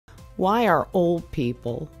Why are old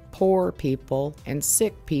people, poor people, and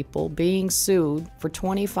sick people being sued for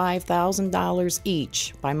 $25,000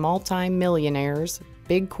 each by multimillionaires,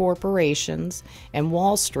 big corporations, and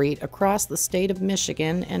Wall Street across the state of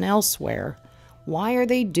Michigan and elsewhere? Why are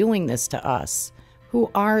they doing this to us? Who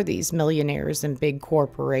are these millionaires and big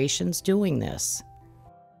corporations doing this?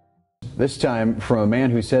 This time from a man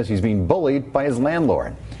who says he's being bullied by his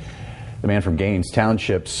landlord. The man from Gaines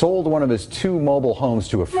Township sold one of his 2 mobile homes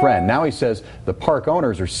to a friend. Now he says the park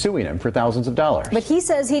owners are suing him for thousands of dollars. But he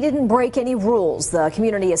says he didn't break any rules. The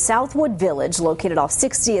community is Southwood Village, located off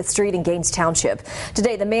 60th Street in Gaines Township.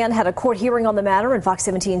 Today, the man had a court hearing on the matter, and Fox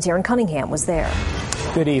 17's Aaron Cunningham was there.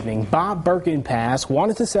 Good evening. Bob Birkenpass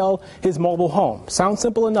wanted to sell his mobile home. Sounds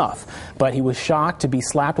simple enough, but he was shocked to be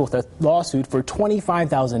slapped with a lawsuit for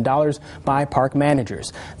 $25,000 by park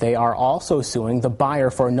managers. They are also suing the buyer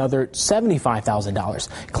for another $75,000,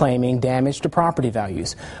 claiming damage to property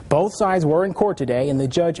values. Both sides were in court today, and the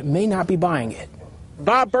judge may not be buying it.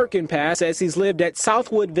 Bob Birkenpass says he's lived at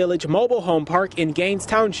Southwood Village Mobile Home Park in Gaines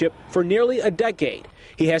Township for nearly a decade.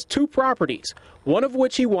 He has 2 properties, one of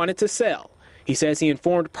which he wanted to sell. He says he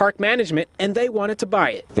informed park management and they wanted to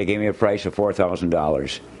buy it. They gave me a price of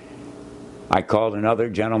 $4,000. I called another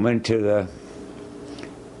gentleman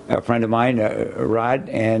a friend of mine, Rod,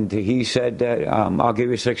 and he said, I'll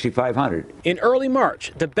give you $6,500. In early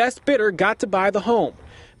March, the best bidder got to buy the home.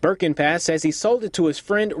 Birkenpass says he sold it to his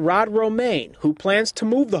friend Rod Romaine, who plans to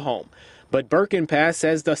move the home. But Birkenpass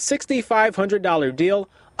says the $6,500 deal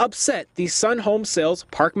upset the Sun Home Sales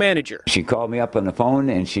park manager. She called me up on the phone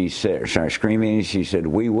and she started screaming. She said,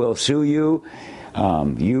 "We will sue you.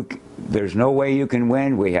 There's no way you can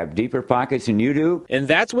win. We have deeper pockets than you do." And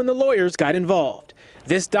that's when the lawyers got involved.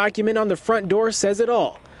 This document on the front door says it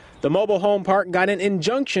all. The mobile home park got an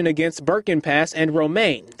injunction against Birkenpass and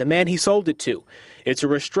Romaine, the man he sold it to. It's a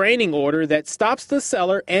restraining order that stops the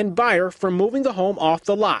seller and buyer from moving the home off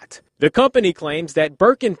the lot. The company claims that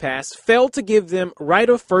Birkenpass failed to give them right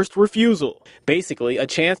of first refusal, basically a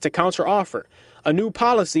chance to counteroffer. A new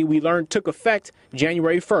policy we learned took effect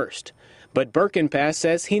January 1st. But Birkenpass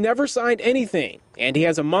says he never signed anything, and he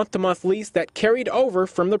has a month-to-month lease that carried over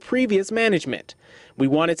from the previous management. We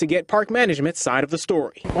wanted to get park management's side of the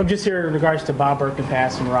story. I'm just here in regards to Bob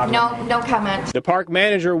Birkenpass and Rob. No comment. The park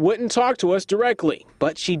manager wouldn't talk to us directly,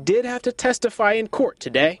 but she did have to testify in court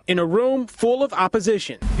today in a room full of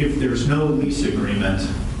opposition. If there's no lease agreement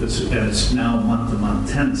and it's now month-to-month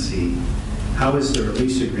tenancy, how is there a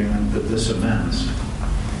lease agreement that this amends?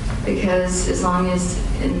 Because as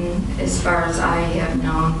far as I have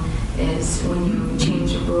known, is when you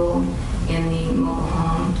change a rule in the mobile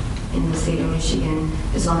home in the state of Michigan,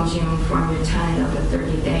 as long as you inform your tenant of a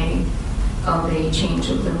 30-day of a change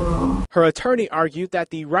of the rule. Her attorney argued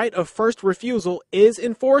that the right of first refusal is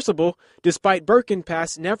enforceable, despite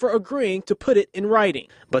Birkenpass never agreeing to put it in writing.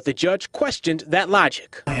 But the judge questioned that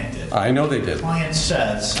logic. I know they did. The client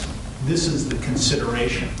says this is the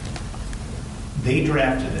consideration. They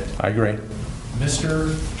drafted it. I agree.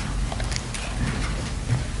 Mr.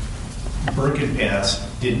 Birkenpass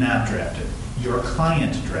did not draft it. Your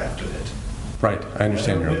client drafted it. Right, I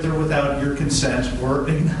understand. With or without your consent or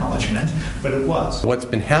acknowledgement, but it was. What's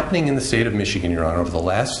been happening in the state of Michigan, Your Honor, over the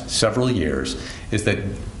last several years is that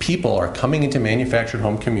people are coming into manufactured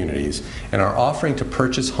home communities and are offering to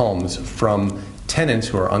purchase homes from tenants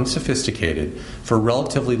who are unsophisticated for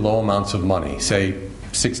relatively low amounts of money, say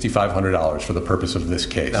 $6,500 for the purpose of this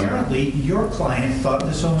case. Apparently, your client thought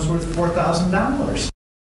this home was worth $4,000.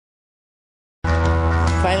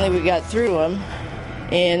 Finally, we got through them,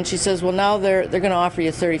 and she says, "Well, now they're going to offer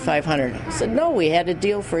you $3,500." I said, "No, we had a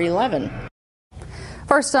deal for $11,000."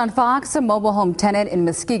 First on Fox, a mobile home tenant in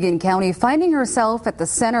Muskegon County finding herself at the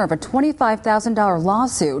center of a $25,000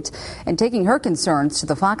 lawsuit and taking her concerns to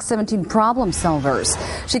the Fox 17 problem solvers.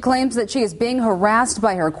 She claims that she is being harassed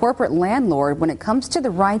by her corporate landlord when it comes to the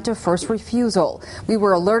right of first refusal. We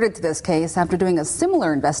were alerted to this case after doing a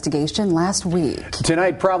similar investigation last week.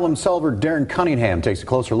 Tonight, problem solver Darren Cunningham takes a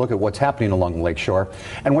closer look at what's happening along the lakeshore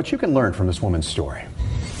and what you can learn from this woman's story.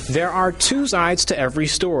 There are 2 sides to every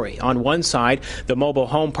story. On one side, the mobile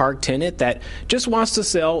home park tenant that just wants to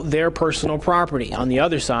sell their personal property. On the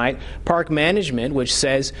other side, park management, which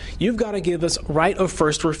says you've got to give us right of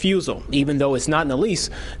first refusal, even though it's not in the lease,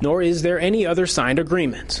 nor is there any other signed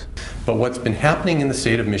agreement. But what's been happening in the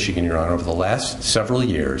state of Michigan, Your Honor, over the last several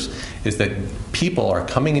years is that people are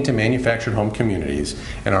coming into manufactured home communities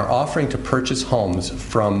and are offering to purchase homes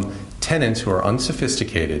from tenants who are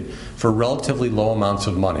unsophisticated for relatively low amounts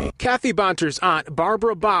of money. Kathy Bonter's aunt,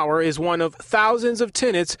 Barbara Bauer, is one of thousands of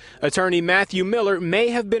tenants attorney Matthew Miller may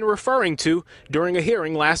have been referring to during a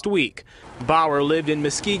hearing last week. Bauer lived in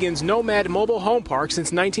Muskegon's Nomad Mobile Home Park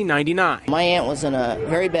since 1999. My aunt was in a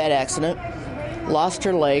very bad accident, lost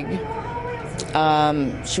her leg.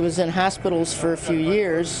 She was in hospitals for a few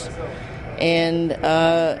years, and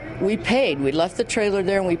we paid. We left the trailer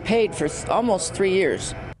there and we paid for almost 3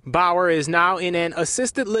 years. Bauer is now in an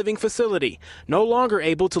assisted living facility, no longer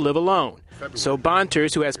able to live alone. So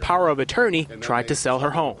Bonters, who has power of attorney, tried to sell her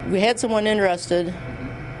home. We had someone interested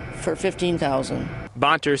for $15,000.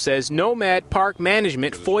 Bonter says Nomad Park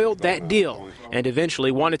Management foiled that deal and eventually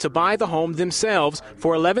wanted to buy the home themselves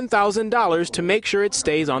for $11,000 to make sure it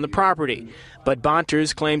stays on the property. But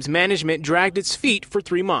Bonters claims management dragged its feet for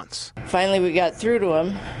 3 months. Finally, we got through to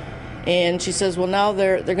him, and she says, well, now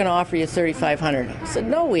they're going to offer you $3,500. I said,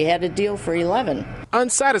 no, we had a deal for $11,000.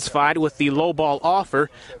 Unsatisfied with the lowball offer,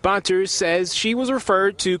 Bonters says she was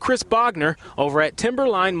referred to Chris Bogner over at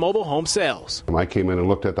Timberline Mobile Home Sales. I came in and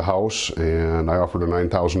looked at the house, and I offered her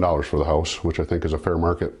 $9,000 for the house, which I think is a fair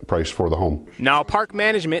market price for the home. Now, park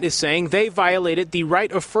management is saying they violated the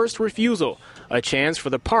right of first refusal, a chance for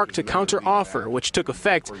the park to counter-offer, which took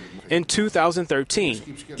effect in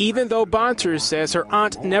 2013, even though Bonters says her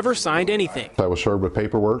aunt never signed anything. I was served with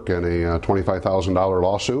paperwork and a $25,000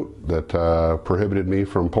 lawsuit that prohibited me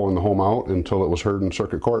from pulling the home out until it was heard in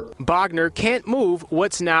circuit court. Bogner can't move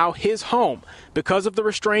what's now his home because of the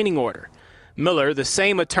restraining order. Miller, the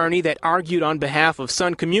same attorney that argued on behalf of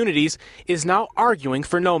Sun Communities, is now arguing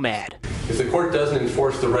for Nomad. If the court doesn't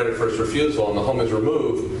enforce the right of first refusal and the home is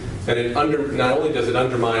removed, then it not only does it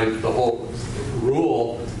undermine the whole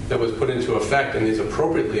rule that was put into effect and is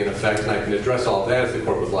appropriately in effect, and I can address all of that if the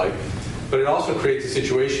court would like, but it also creates a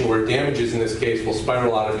situation where damages in this case will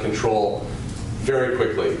spiral out of control very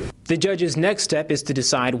quickly. The judge's next step is to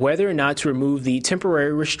decide whether or not to remove the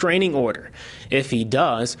temporary restraining order. If he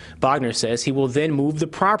does, Bogner says he will then move the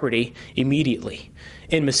property immediately.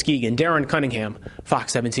 In Muskegon, Darren Cunningham,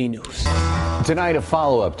 Fox 17 News. Tonight, a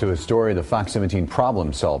follow-up to a story the Fox 17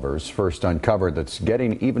 problem solvers first uncovered that's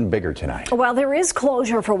getting even bigger tonight. Well, there is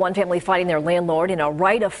closure for one family fighting their landlord in a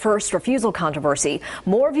right of first refusal controversy.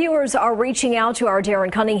 More viewers are reaching out to our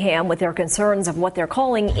Darren Cunningham with their concerns of what they're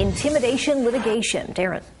calling intimidation litigation.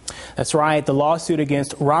 Darren. That's right. The lawsuit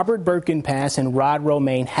against Robert Birkenpass and Rod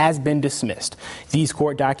Romaine has been dismissed. These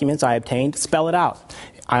court documents I obtained spell it out.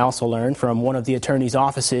 I also learned from one of the attorney's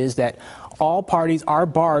offices that all parties are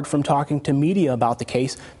barred from talking to media about the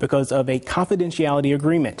case because of a confidentiality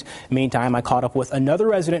agreement. Meantime, I caught up with another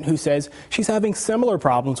resident who says she's having similar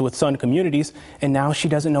problems with Sun Communities, and now she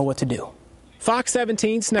doesn't know what to do. Fox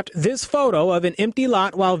 17 snapped this photo of an empty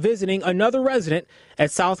lot while visiting another resident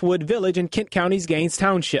at Southwood Village in Kent County's Gaines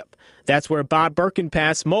Township. That's where Bob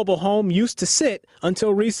Birkenpass' mobile home used to sit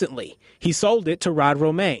until recently. He sold it to Rod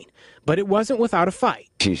Romaine, but it wasn't without a fight.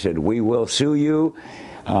 She said, we will sue you.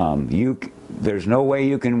 There's no way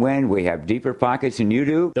you can win. We have deeper pockets than you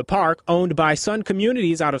do. The park, owned by Sun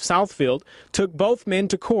Communities out of Southfield, took both men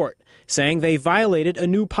to court, saying they violated a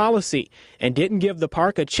new policy and didn't give the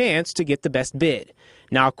park a chance to get the best bid.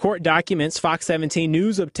 Now, court documents Fox 17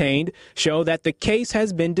 News obtained show that the case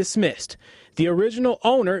has been dismissed. The original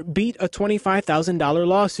owner beat a $25,000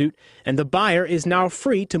 lawsuit, and the buyer is now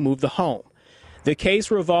free to move the home. The case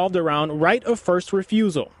revolved around right of first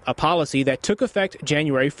refusal, a policy that took effect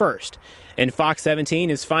January 1st. And Fox 17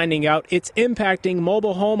 is finding out it's impacting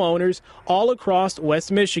mobile homeowners all across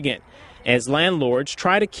West Michigan as landlords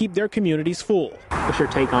try to keep their communities full. What's your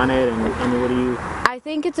take on it, and what do you... I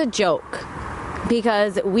think it's a joke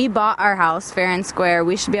because we bought our house fair and square.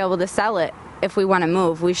 We should be able to sell it if we want to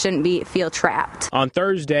move. We shouldn't feel trapped. On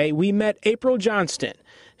Thursday, we met April Johnston.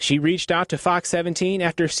 She reached out to Fox 17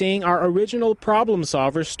 after seeing our original problem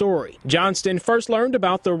solver story. Johnston first learned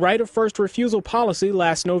about the right of first refusal policy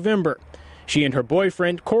last November. She and her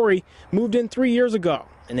boyfriend, Corey, moved in 3 years ago,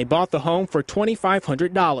 and they bought the home for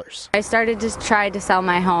 $2,500. I started to try to sell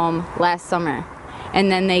my home last summer,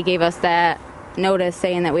 and then they gave us that notice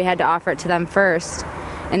saying that we had to offer it to them first,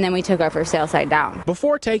 and then we took our for sale sign down.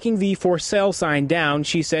 Before taking the for sale sign down,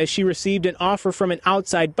 she says she received an offer from an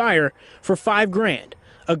outside buyer for $5,000.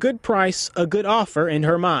 A good price, a good offer in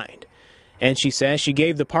her mind. And she says she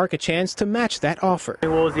gave the park a chance to match that offer.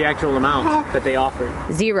 What was the actual amount that they offered?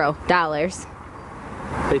 $0.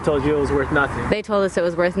 They told you it was worth nothing? They told us it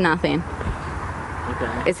was worth nothing.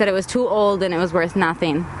 Okay. It said it was too old and it was worth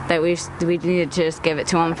nothing, that we needed to just give it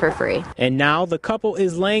to them for free. And now the couple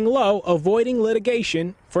is laying low, avoiding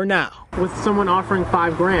litigation for now. With someone offering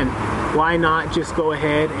 $5,000, why not just go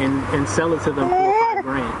ahead and sell it to them for $5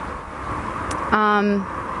 grand?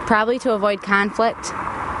 Probably to avoid conflict,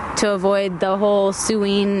 to avoid the whole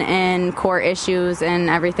suing and court issues and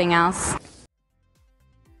everything else.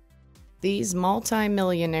 These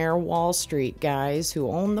multi-millionaire Wall Street guys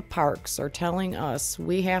who own the parks are telling us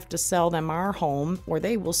we have to sell them our home or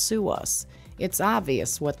they will sue us. It's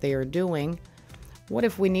obvious what they are doing. What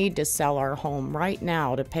if we need to sell our home right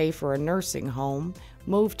now to pay for a nursing home,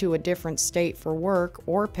 move to a different state for work,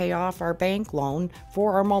 or pay off our bank loan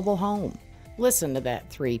for our mobile home? Listen to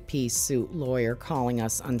that three-piece suit lawyer calling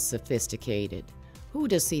us unsophisticated. Who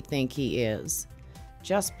does he think he is?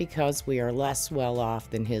 Just because we are less well off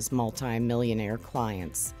than his multi-millionaire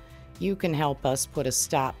clients. You can help us put a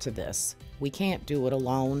stop to this. We can't do it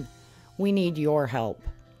alone. We need your help.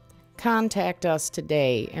 Contact us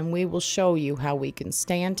today and we will show you how we can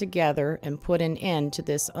stand together and put an end to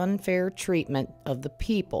this unfair treatment of the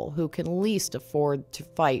people who can least afford to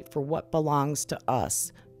fight for what belongs to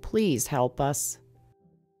us. Please help us.